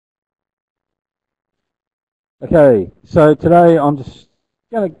Okay, so today I'm just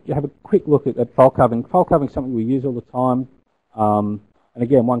going to have a quick look at file carving. File carving is something we use all the time. And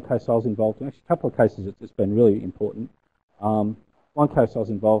again, one case I was involved in, actually a couple of cases it's been really important. One case I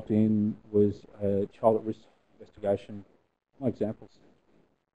was involved in was a child at risk investigation. My examples,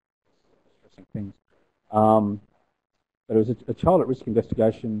 interesting things. But it was a child at risk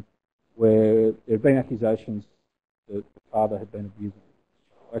investigation where there had been accusations that the father had been abusing.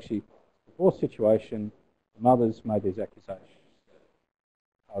 Actually, before situation, the mothers made these accusations.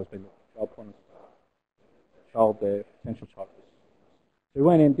 I was being child porn, child there, potential child. So we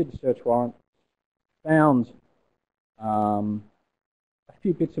went in, did the search warrant, found a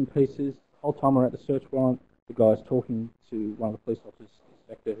few bits and pieces. The whole time we're at the search warrant, the guy's talking to one of the police officers,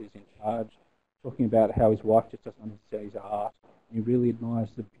 the inspector who's in charge, talking about how his wife just doesn't understand his art. And he really admires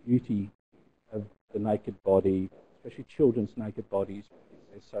the beauty of the naked body, especially children's naked bodies.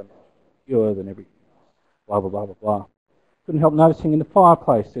 They're so much purer than everything else. Blah, blah, blah, blah, blah. Couldn't help noticing in the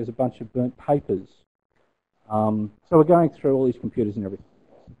fireplace there's a bunch of burnt papers. So we're going through all these computers and everything.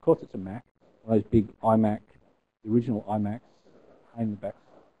 Of course it's a Mac, one of those big iMac, the original iMacs, pain in the back,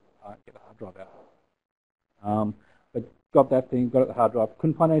 get the hard drive out. But got that thing, got it the hard drive,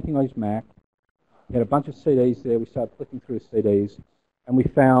 couldn't find anything on his Mac. He had a bunch of CDs there, we started flicking through the CDs, and we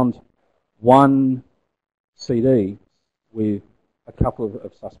found one CD with a couple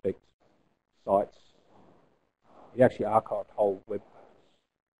of suspect sites. He actually archived whole web pages.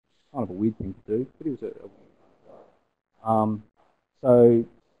 Kind of a weird thing to do, but it was so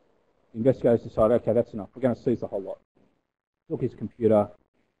the investigators decided, okay, that's enough. We're going to seize the whole lot. Took his computer,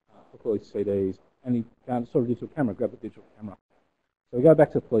 took all his CDs, and he found sort of digital camera, grabbed the digital camera. So we go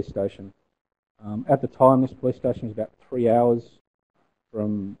back to the police station. At the time, this police station is about 3 hours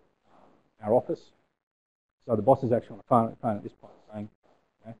from our office. So the boss is actually on the phone at this point saying,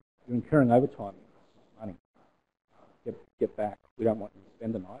 okay, you're incurring overtime money. Get back. We don't want you to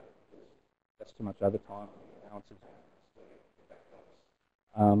spend the night. That's too much overtime.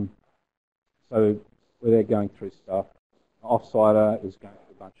 So we're there going through stuff. The off-sider is going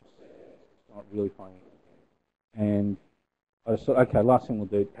through a bunch of stuff. It's not really finding anything. And I just thought, okay, last thing we'll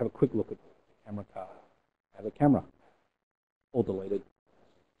do, have a quick look at the camera card. Have a camera. All deleted.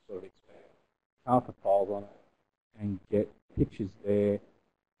 Sort of expect. Half the files on it and get pictures there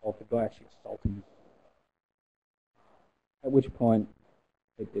of the guy actually assaulting him. At which point,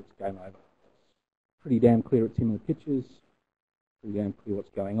 it's game over. Pretty damn clear it's him in the pictures. Pretty damn clear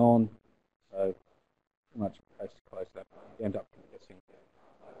what's going on. So, pretty much case to close that. We end up confessing.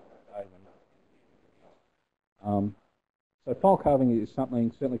 So file carving is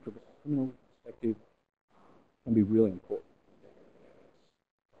something, certainly from a criminal perspective, can be really important.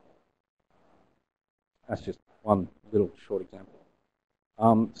 That's just one little short example.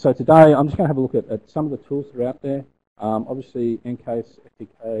 So today I'm just going to have a look at some of the tools that are out there. Obviously, NCASE,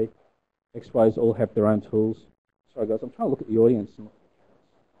 FTK, X-Ways all have their own tools. Sorry guys, I'm trying to look at the audience. You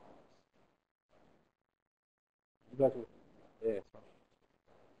guys are there.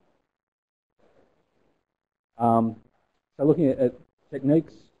 So looking at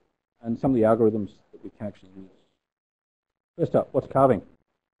techniques and some of the algorithms that we can actually use. First up, what's carving?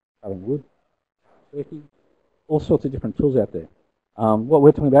 Carving wood, turkey, all sorts of different tools out there. What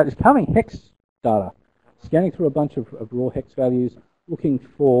we're talking about is carving hex data, scanning through a bunch of raw hex values, looking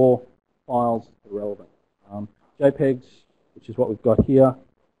for files that are relevant. JPEGs, which is what we've got here.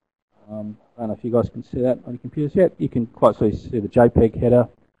 I don't know if you guys can see that on your computers yet. You can quite easily see the JPEG header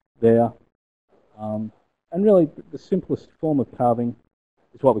there. And really, the simplest form of carving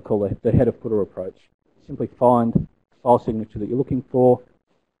is what we call the header-footer approach. You simply find the file signature that you're looking for,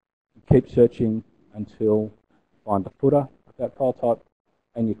 you keep searching until you find the footer of that file type,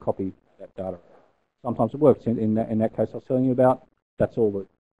 and you copy that data. Sometimes it works. In that case I was telling you about, that's all the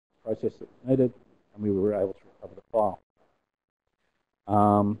process that was needed, and we were able to recover the file.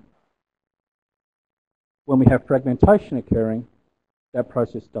 When we have fragmentation occurring, that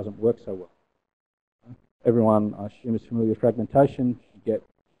process doesn't work so well. Everyone, I assume, is familiar with fragmentation. You get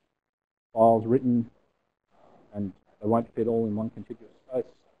files written, and they won't fit all in one contiguous space.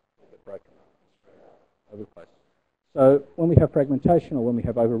 They get broken over the place. So when we have fragmentation or when we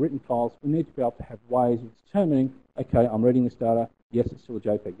have overwritten files, we need to be able to have ways of determining, okay, I'm reading this data. Yes, it's still a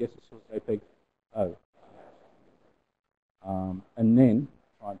JPEG. Yes, it's still a JPEG. Oh. And then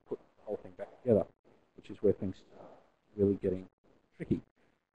try and put the whole thing back together, which is where things start really getting tricky.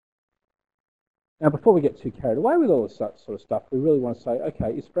 Now, before we get too carried away with all this sort of stuff, we really want to say,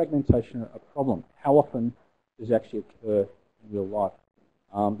 okay, is fragmentation a problem? How often does it actually occur in real life?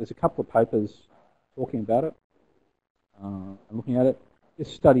 There's a couple of papers talking about it. I'm looking at it.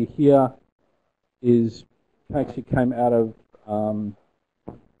 This study here is actually came out of,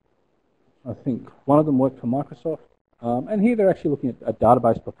 I think one of them worked for Microsoft. And here they're actually looking at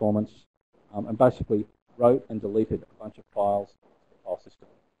database performance and basically wrote and deleted a bunch of files in the file system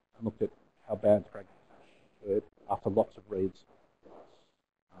and looked at how bad fragmentation occurred after lots of reads,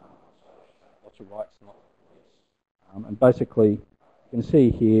 lots of writes and lots of reads. And basically, you can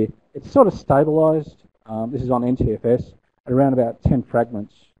see here, it's sort of stabilized. This is on NTFS at around about 10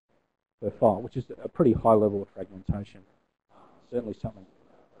 fragments per file, which is a pretty high level of fragmentation. Certainly something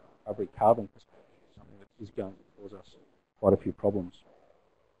from a recovery carving perspective, something that is going to cause us quite a few problems.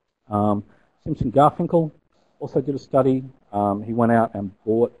 Simpson Garfinkel also did a study. He went out and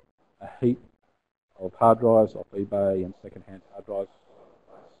bought a heap of hard drives off eBay and second-hand hard drives,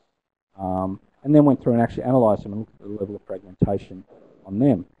 and then went through and actually analysed them and looked at the level of fragmentation on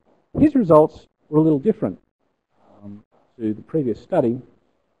them. His results were a little different to the previous study,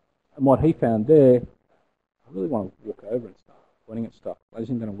 and what he found there, I really want to walk over and start pointing at stuff. That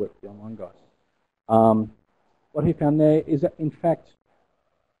isn't going to work for the online guys. What he found there is that, in fact,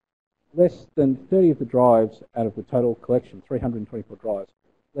 less than 30 of the drives out of the total collection, 324 drives,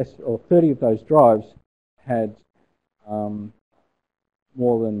 30 of those drives had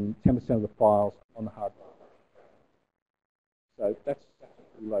more than 10% of the files on the hard drive. So that's a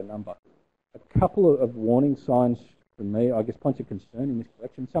pretty low number. A couple of warning signs for me, I guess, points of concern in this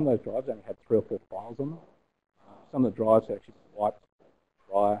collection. Some of those drives only had 3 or 4 files on them. Some of the drives are actually wiped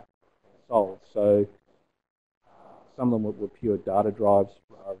prior and sold. So some of them were pure data drives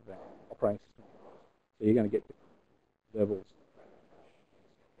rather than operating system drives. So you're going to get different levels.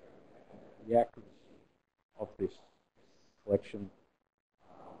 The accuracy of this collection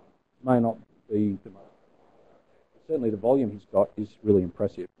may not be the most. Certainly the volume he's got is really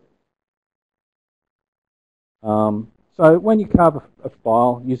impressive. So when you carve a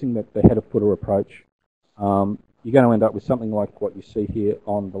file using the header-footer approach, you're going to end up with something like what you see here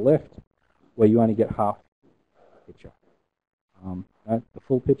on the left, where you only get half the picture. The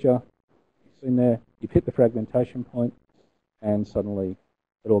full picture, you've seen there, you've hit the fragmentation point, and suddenly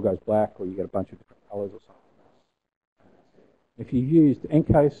it all goes black, or you get a bunch of different colors or something. If you used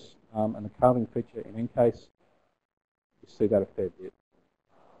encase and the carving feature in encase, you see that a fair bit.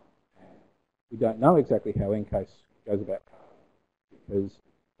 We don't know exactly how encase goes about carving because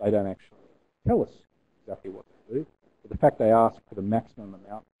they don't actually tell us exactly what to do. But the fact they ask for the maximum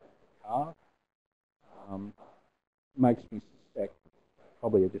amount to carve makes me suspect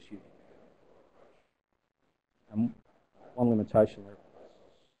probably are just using it. And one limitation there is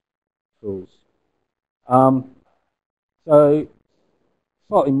tools. So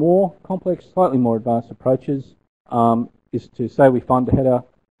slightly more complex, slightly more advanced approaches is to say we find the header,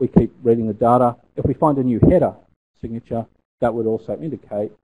 we keep reading the data. If we find a new header signature, that would also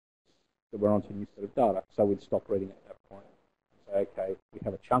indicate that we're onto a new set of data. So we'd stop reading at that point and say, okay, we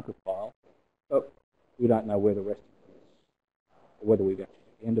have a chunk of file, but we don't know where the rest of it is, or whether we've actually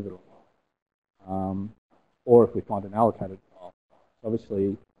at the end of it or not. Or if we find an allocated file.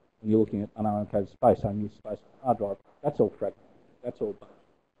 Obviously, when you're looking at unallocated space, unused space on the hard drive, that's all fragmented. That's all done.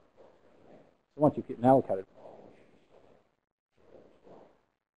 So once you get an allocated file,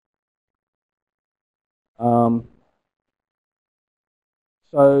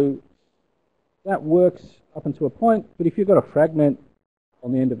 so that works up until a point, but if you've got a fragment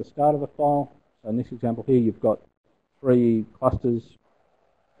on the end of the start of a file, so in this example here, you've got 3 clusters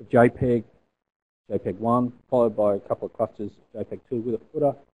of JPEG, JPEG 1, followed by a couple of clusters of JPEG 2 with a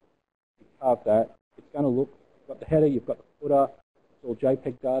footer. You carve that, it's going to look, you've got the header, you've got the footer, it's all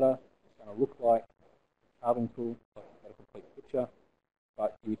JPEG data, it's going to look like a carving tool, like a complete picture,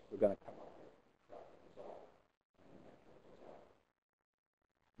 but we're going to come up.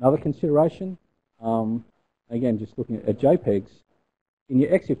 Another consideration, again, just looking at JPEGs, in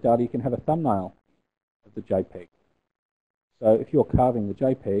your EXIF data, you can have a thumbnail of the JPEG. So if you're carving the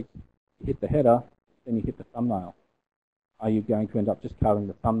JPEG, you hit the header, then you hit the thumbnail. Are you going to end up just carving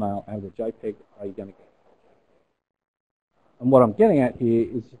the thumbnail out of the JPEG? Or are you going to get? And what I'm getting at here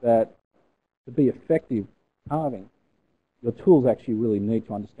is that to be effective carving, your tools actually really need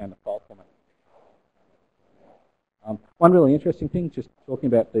to understand the file format. One really interesting thing, just talking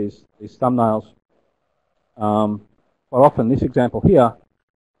about these thumbnails, quite often this example here,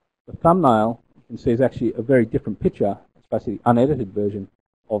 the thumbnail you can see is actually a very different picture. It's basically the unedited version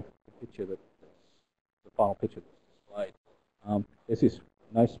of the picture the final picture that's displayed. There's this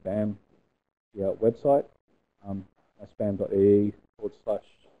no spam website, nospam.ee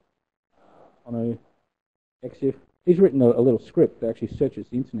 /Tonu EXIF. He's written a little script that actually searches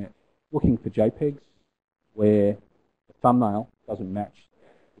the internet looking for JPEGs where the thumbnail doesn't match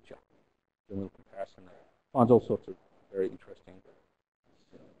the picture. Do a little comparison there. finds all sorts of very interesting.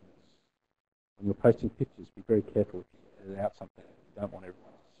 When you're posting pictures, be very careful if you edit out something you don't want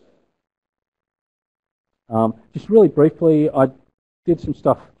everyone to see. Just really briefly, I did some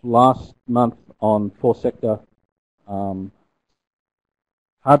stuff last month on 4-sector hard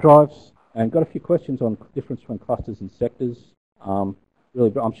drives and got a few questions on the difference between clusters and sectors.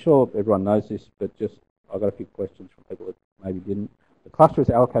 Really, I'm sure everyone knows this, but just I got a few questions from people that maybe didn't. The cluster is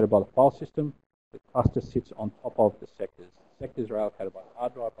allocated by the file system. The cluster sits on top of the sectors. The sectors are allocated by the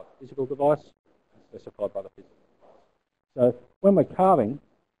hard drive, by the physical device, and specified by the physical device. So when we're carving,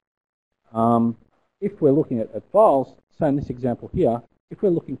 if we're looking at files, so in this example here, if we're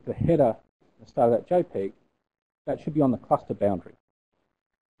looking for the header at the start of that JPEG, that should be on the cluster boundary.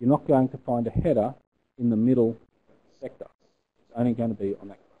 You're not going to find a header in the middle sector. It's only going to be on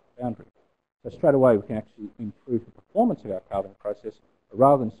that boundary. So straight away we can actually improve the performance of our carving process. But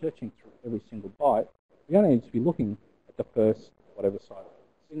rather than searching through every single byte, we only need to be looking at the first, whatever side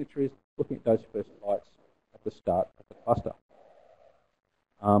the signature is, looking at those first bytes at the start of the cluster.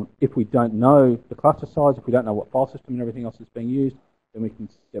 If we don't know the cluster size, if we don't know what file system and everything else is being used, then we can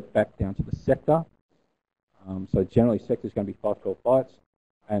step back down to the sector. So generally sector is going to be 512 bytes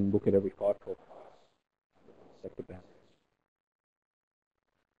and look at every 512 bytes sector boundaries.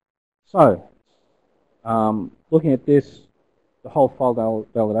 So looking at this, the whole file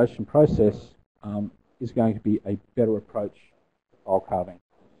validation process is going to be a better approach to file carving.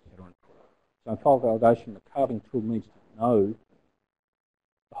 So in file validation, the carving tool needs to know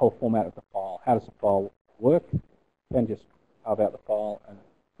the whole format of the file. How does the file work? You can just carve out the file, and it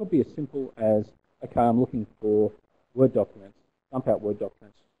could be as simple as, okay, I'm looking for Word documents, dump out Word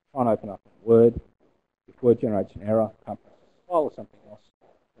documents, try and open up Word. If Word generates an error, can't process the file or something else,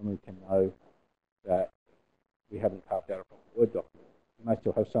 then we can know that we haven't carved out a Word document. You may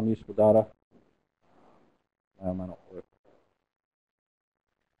still have some useful data, may or may not work.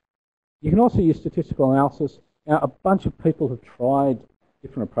 You can also use statistical analysis. Now, a bunch of people have tried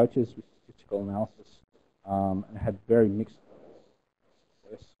different approaches with statistical analysis and had very mixed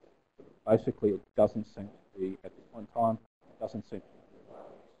success. Basically, it doesn't seem to be, at this point in time, it doesn't seem to be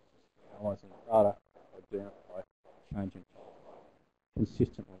analysing the data or doing it by changing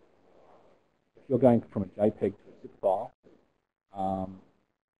consistently. If you're going from a JPEG to a zip file,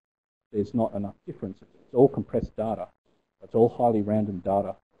 there's not enough difference. It's all compressed data. It's all highly random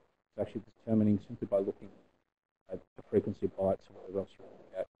data. It's actually determining simply by looking at the frequency of bytes or whatever else you're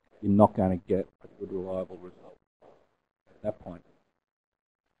looking at. You're not going to get a good, reliable result at that point.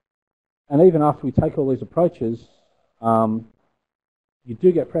 And even after we take all these approaches, you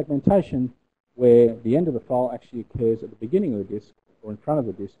do get fragmentation where the end of the file actually occurs at the beginning of the disk or in front of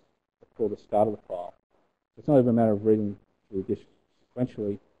the disk before the start of the file. It's not even a matter of reading through the disk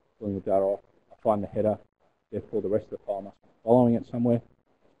sequentially, pulling the data off. I find the header, therefore the rest of the file must be following it somewhere.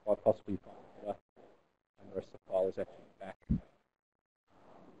 Quite possibly find the header, and the rest of the file is actually back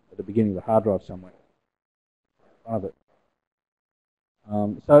at the beginning of the hard drive somewhere in front of it.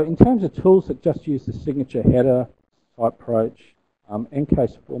 So in terms of tools that just use the signature header type approach,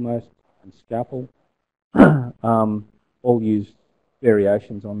 Encase Foremost and Scalpel all use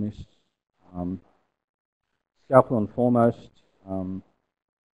variations on this. Scalpel and Foremost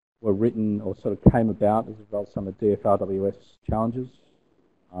were written or sort of came about as a result of some of the DFIRWS challenges.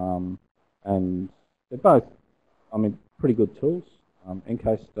 And they're both, pretty good tools.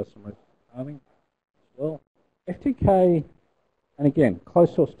 Encase does some recent carving as well. FTK, and again,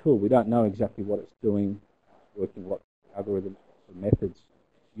 closed source tool, we don't know exactly what it's doing, working, what algorithms or methods it's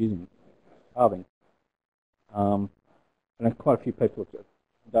using carving. And quite a few people have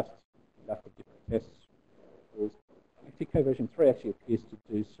conducted different tests. FTK version 3 actually appears to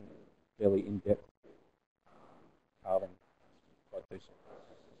do some fairly in-depth carving, quite decent.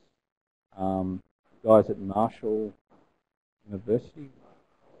 Guys at Marshall University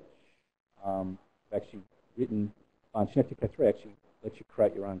have actually written a bunch. FTK3 actually lets you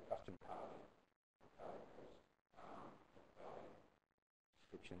create your own custom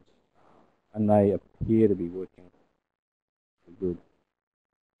descriptions, and they appear to be working pretty good.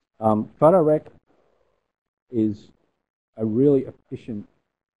 PhotoRec is a really efficient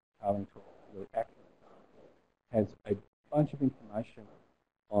carving tool, really accurate. Has a bunch of information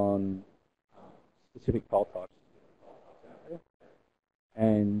on specific file types.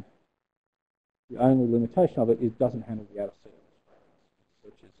 And the only limitation of it is it doesn't handle the out of sequence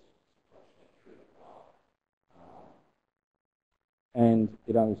searches. And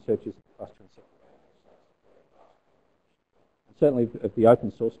it only searches the cluster and sector. And certainly of the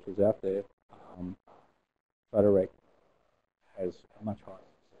open source tools out there, PhotoRec has a much higher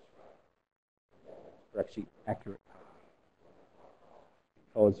success rate. for actually accurate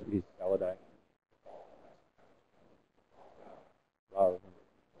code because it is validated rather than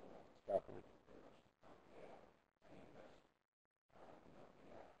extrapolated.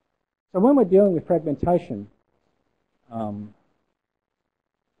 So when we're dealing with fragmentation,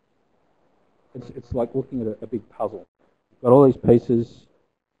 it's like looking at a big puzzle. You've got all these pieces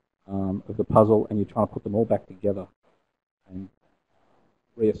of the puzzle, and you're trying to put them all back together and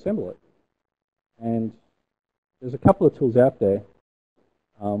reassemble it. And there's a couple of tools out there.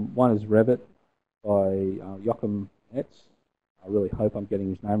 One is Revit by Joachim Netz. I really hope I'm getting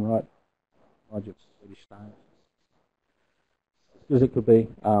his name right. Roger Swedish name. As good as it could be.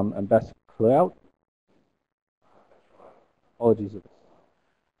 And Bas Cloud. Apologies.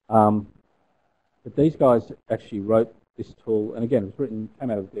 But these guys actually wrote this tool, and again, it was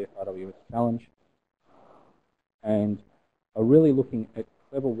came out of the DFIROnline challenge, and are really looking at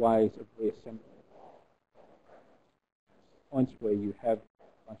clever ways of reassembling points where you have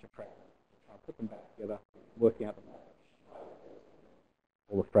a bunch of fragments, trying to put them back together, working out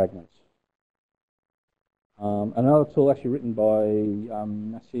all the fragments. Another tool actually written by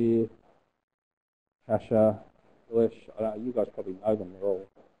Nasir, Kasha, Gilish. You guys probably know them, they're all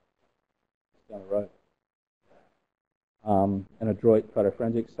down the road. And Adroit Photo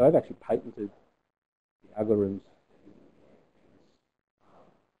Forensics. So they've actually patented the algorithms.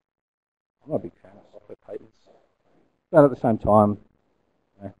 I'm not a big fan of software patents. But at the same time,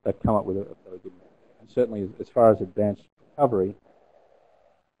 they've come up with a very good method. And certainly as far as advanced recovery,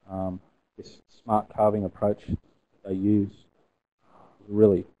 this smart carving approach they use is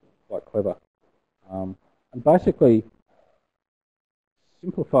really quite clever. And basically,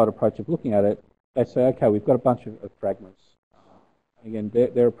 simplified approach of looking at it, they say, okay, we've got a bunch of fragments. Again,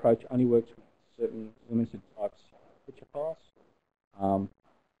 their approach only works with certain limited types of picture files.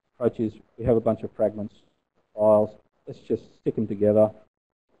 Approach is, we have a bunch of fragments, files, let's just stick them together.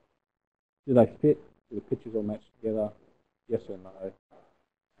 Do they fit? Do the pictures all match together? Yes or no?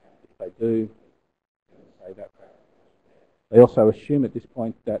 If they do, say that fragment. They also assume at this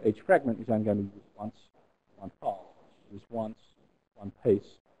point that each fragment is only going to be used once, one file. Used once, one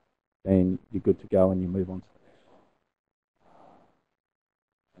piece, then you're good to go and you move on to the next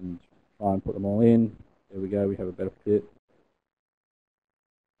one. And try and put them all in. There we go, we have a better fit.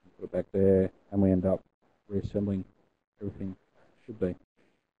 Put it back there, and we end up reassembling everything should be.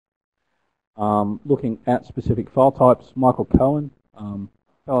 Looking at specific file types, Michael Cohen,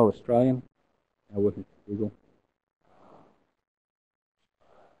 fellow Australian, now working for Google.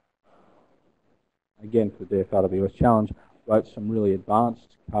 Again, for the DFIROnline challenge, wrote some really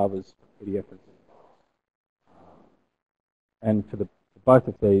advanced carvers for PDF. And for both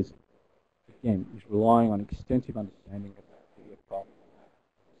of these, again, is relying on extensive understanding of that PDF file.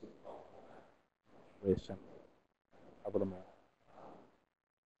 Reassemble, cover them all.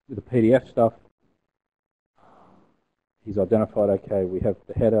 With the PDF stuff, he's identified, okay, we have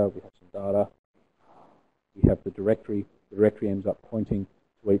the header, we have some data, we have the directory. The directory ends up pointing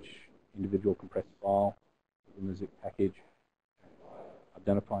to each individual compressed file within the zip package,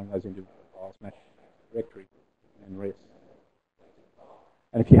 identifying those individual files, matching the directory, and rest.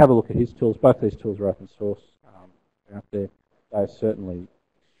 And if you have a look at his tools, both these tools are open source. They're out there. They are certainly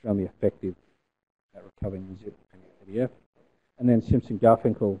extremely effective at recovering the zip and PDF. And then Simpson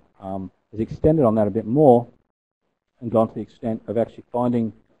Garfinkel has extended on that a bit more and gone to the extent of actually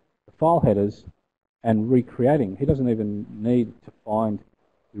finding the file headers and recreating. He doesn't even need to find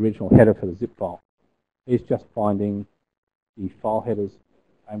the original header for the zip file. He's just finding the file headers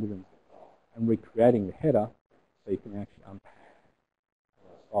within the zip file and recreating the header so you can actually unpack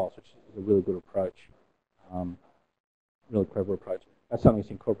those files, which is a really good approach, really clever approach. That's something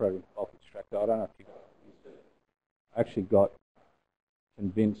that's incorporated into bulk extractor. I don't know if you guys used it. I actually got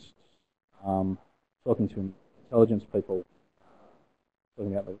convinced, talking to intelligence people,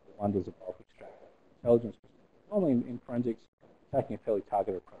 talking about the wonders of bulk extractor. Intelligence, normally in forensics, taking a fairly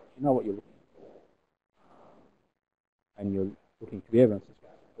targeted approach. You know what you're looking for, and you're looking for the evidence that's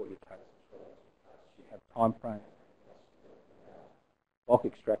going to support your case. You have time frames. Bulk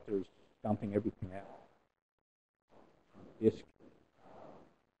extractor is dumping everything out on the disk,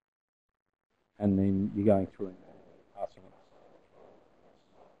 and then you're going through and passing it.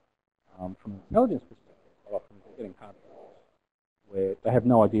 From an intelligence perspective, quite often they're getting hard where they have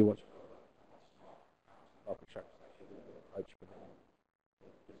no idea what's bulk extractor approach for them,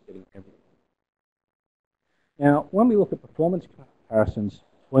 just getting everything. Now, when we look at performance comparisons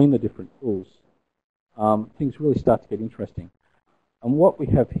between the different tools, things really start to get interesting. And what we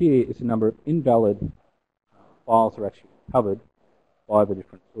have here is a number of invalid files that are actually covered by the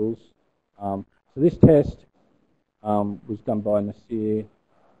different tools. So this test was done by Nasir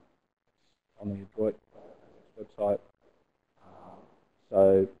on the Adroit website.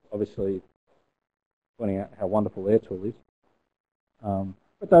 So obviously pointing out how wonderful their tool is.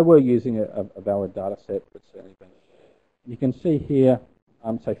 But they were using a valid data set that's certainly been. You can see here,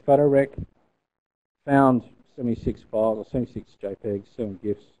 say PhotoRec found 76 files, or 76 JPEGs, 7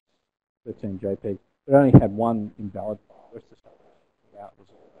 GIFs, 13 JPEGs, but only had one invalid file. The rest of the stuff was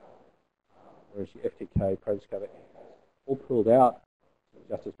whereas your FTK, ProDiscover, all pulled out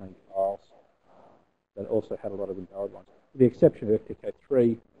just as many files, but also had a lot of invalid ones, with the exception of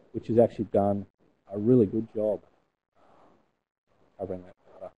FTK3, which has actually done a really good job covering that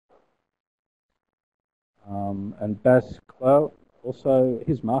data. And Bas Clow, also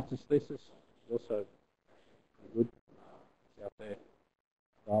his master's thesis is also pretty good. It's out there.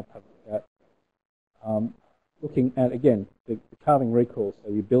 I'll publish that. Looking at, again, the carving recall,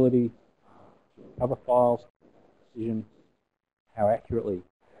 so the ability to recover files, precision, how accurately,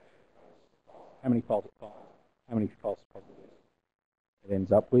 how many files it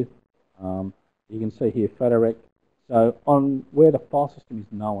ends up with. You can see here PhotoRec. So on where the file system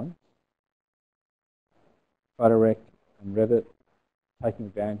is known, PhotoRec and Revit, taking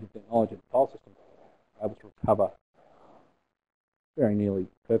advantage of the knowledge of the file system, are able to recover very nearly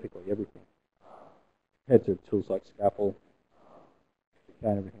perfectly everything, compared to tools like Scalpel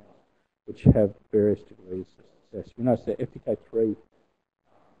and everything else, which have various degrees of success. You notice that FTK3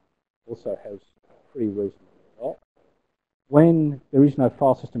 also has a pretty reasonable result. When there is no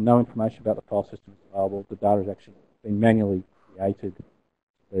file system, no information about the file system is available, the data has actually been manually created to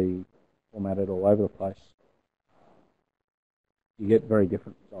be formatted all over the place. You get very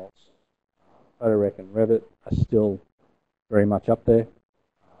different results. PhotoRec and Revit are still very much up there,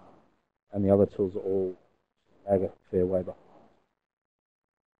 and the other tools are all lag a fair way behind.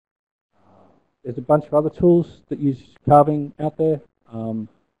 There's a bunch of other tools that use carving out there.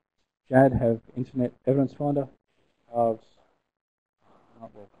 JAD have Internet Evidence Finder, carves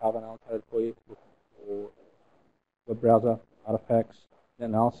carve an allocated for you for web browser artifacts, net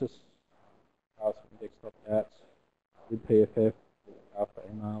analysis, carves index.dat, with PFF, carve for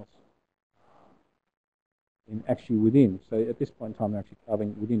emails. And actually within, so at this point in time, they're actually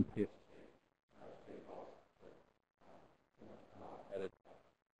carving within PFF.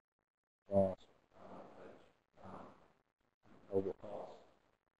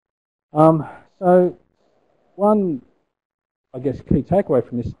 So one, I guess, key takeaway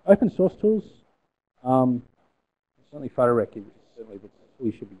from this, open source tools, certainly PhotoRec is certainly the tool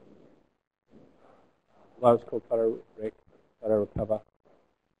you should be using. Although it's called PhotoRec, Photo Recover,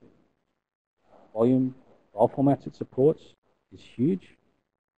 volume, file formats it supports is huge,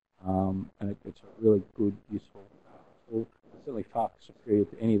 and it's a really good, useful tool. It's certainly far superior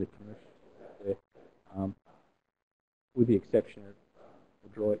to any of the commercial tools out there, with the exception of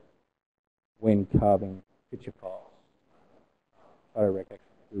Adroit when carving picture files. PhotoRec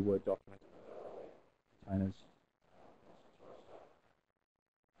actually do Word documents, containers.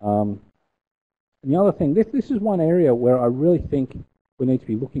 And the other thing, this is one area where I really think we need to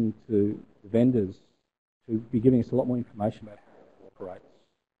be looking to vendors to be giving us a lot more information about how it operates.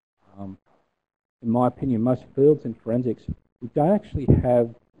 In my opinion, most fields in forensics, we don't actually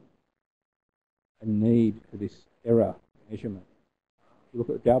have a need for this error measurement. If you look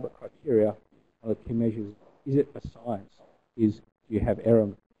at the Galbert criteria, one of the key measures, is it a science? Do you have error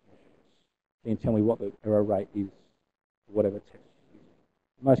measures? Can you tell me what the error rate is for whatever test you're using?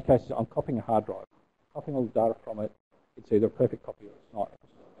 In most cases, I'm copying a hard drive. I'm copying all the data from it. It's either a perfect copy or it's not.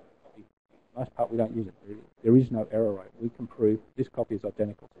 For the most part, we don't use it. There is no error rate. We can prove this copy is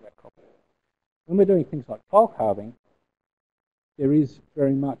identical to that copy. When we're doing things like file carving, there is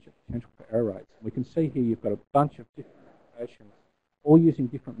very much a potential for error rates. We can see here you've got a bunch of different applications, all using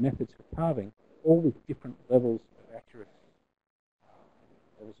different methods for carving, all with different levels of accuracy,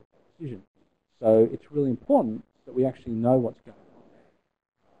 levels of precision. So it's really important that we actually know what's going on there.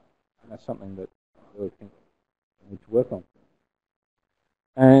 And that's something that I really think we need to work on.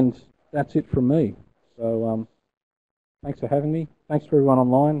 And that's it from me. So thanks for having me. Thanks for everyone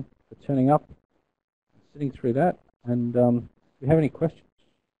online for turning up, sitting through that. And if you have any questions?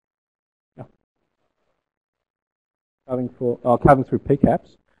 Yeah. Carving through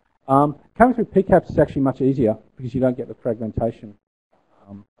PCAPs. Carving through PCAPs is actually much easier because you don't get the fragmentation.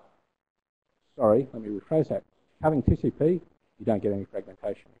 Sorry, let me rephrase that. Carving TCP, you don't get any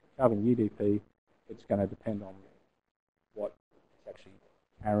fragmentation. Carving UDP, it's going to depend on what it's actually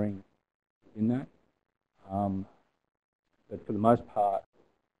carrying in that. But for the most part,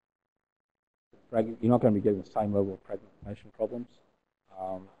 you're not going to be getting the same level of fragmentation problems.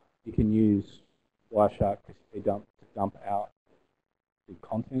 You can use Wireshark TCP dump to dump out the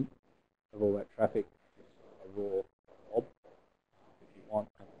content of all that traffic, a raw blob, if you want.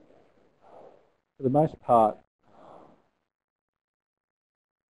 For the most part,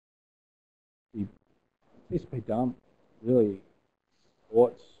 the TCP dump really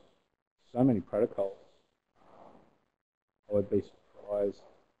supports so many protocols. I would be surprised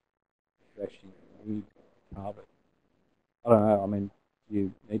if you actually need to carve it. I don't know. I mean, do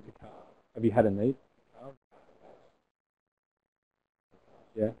you need to carve? Have you had a need to carve?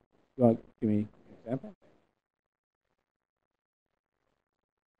 Yeah. You want to give me an example?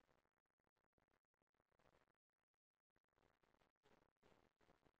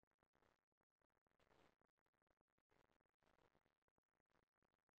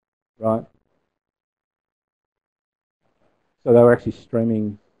 Right. So they were actually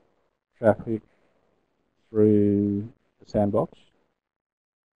streaming traffic through the sandbox.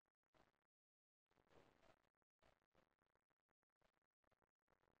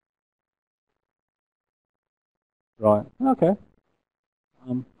 Right. Okay.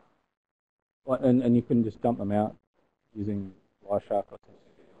 And you can just dump them out using Wireshark or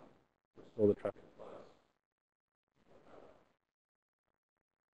TCP to restore the traffic.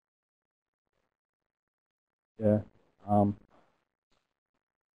 Yeah.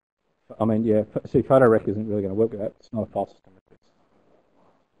 I mean, yeah. See, PhotoRec isn't really going to work with that. It's not a file system.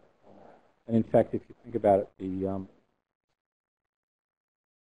 And in fact, if you think about it, the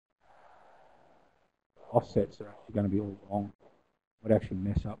offsets are actually going to be all wrong. It would actually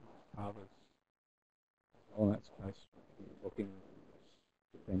mess up carvers. Well, in that case, we're talking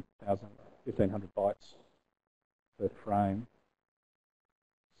 1,500 bytes per frame.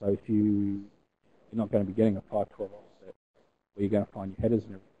 So if you're not going to be getting a 512 offset, where you're going to find your headers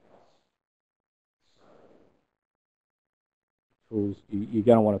and everything else. Tools, you're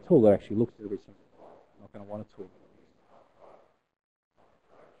going to want a tool that actually looks at every single byte. You're not going to want a tool.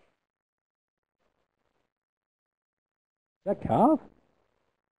 Is that carve?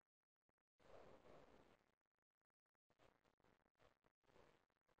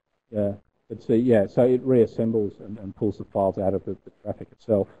 Yeah, but see, yeah, so it reassembles and pulls the files out of the traffic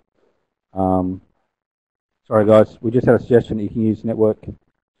itself. Sorry guys, we just had a suggestion that you can use network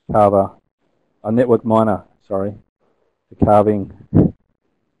carver, a network miner, sorry, for carving.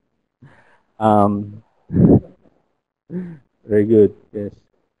 Very good, yes.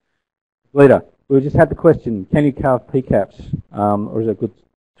 Leader, we just had the question, can you carve PCAPs, or is it a good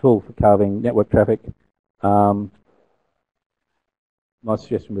tool for carving network traffic? My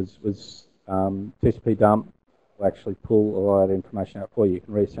suggestion was TCP dump will actually pull all that information out for you. You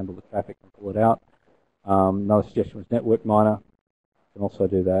can reassemble the traffic and pull it out. Another suggestion was network miner. You can also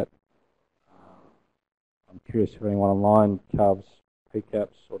do that. I'm curious if anyone online carves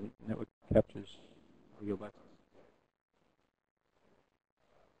PCAPs or network captures on your basis.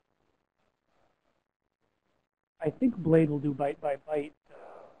 I think Blade will do byte by byte.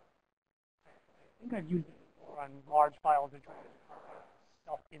 I think I've used it before on large files and trying to carve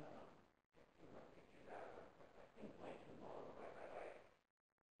stuff in.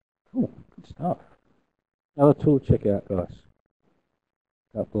 Cool, good stuff. Another tool to check out, guys.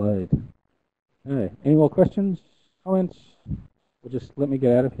 Got Blade. Okay, any more questions, comments? Or just let me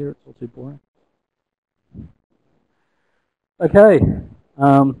get out of here, it's all too boring. Okay,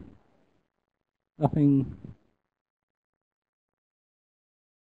 nothing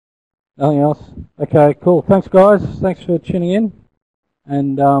else? Okay, cool. Thanks, guys. Thanks for tuning in.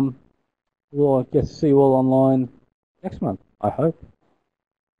 And we'll, I guess, see you all online next month, I hope.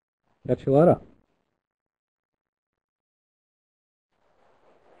 Catch you later.